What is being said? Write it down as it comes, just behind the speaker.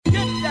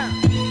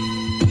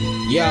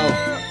Yo.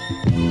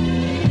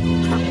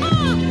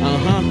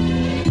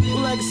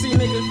 Legacy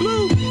nigga.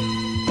 Blue.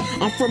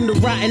 I'm from the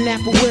rotten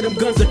apple where them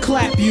guns will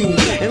clap you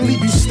and leave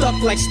you stuck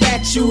like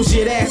statues,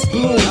 yeah, that's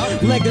blue.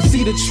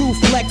 Legacy, the true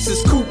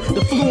Lexus coupe,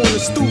 the flu on the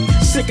stoop,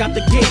 sick out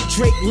the gate,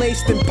 Drake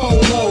laced in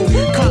polo.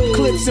 Cop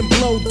clips and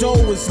blow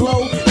dough is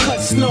low,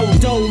 cut snow,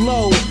 dough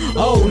low,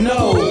 oh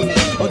no.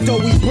 Although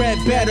we bred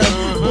better,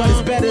 but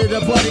it's better to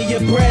butter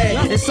your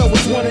bread. And so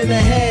it's one in the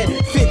head,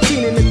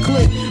 15 in the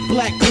clip,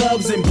 black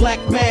gloves and black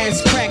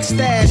masks, crack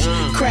stash,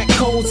 crack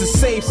codes and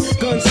safes,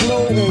 guns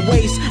low on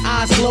waist,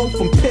 eyes low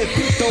from pip,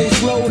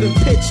 those load and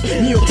pitch.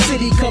 New York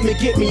City, come and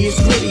get me,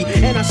 it's gritty,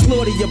 and I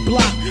slaughter your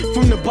block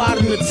from the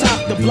bottom to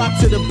top, the block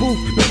to the booth.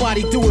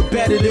 Nobody do it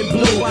better than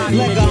Blue.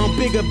 Lega, I'm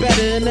bigger,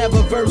 better than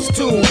ever. Verse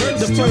 2,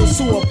 the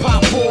first who will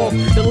pop off,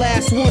 the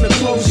last one to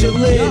close your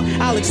lid.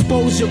 I'll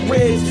expose your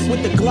ribs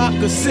with the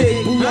Glock or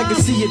Sig. Blue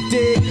Legacy, you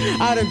dig?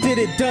 I done did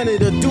it, done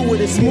it, or do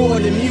it. It's more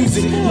than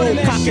music. Load,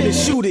 cock it and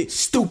shoot it.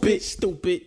 Stupid.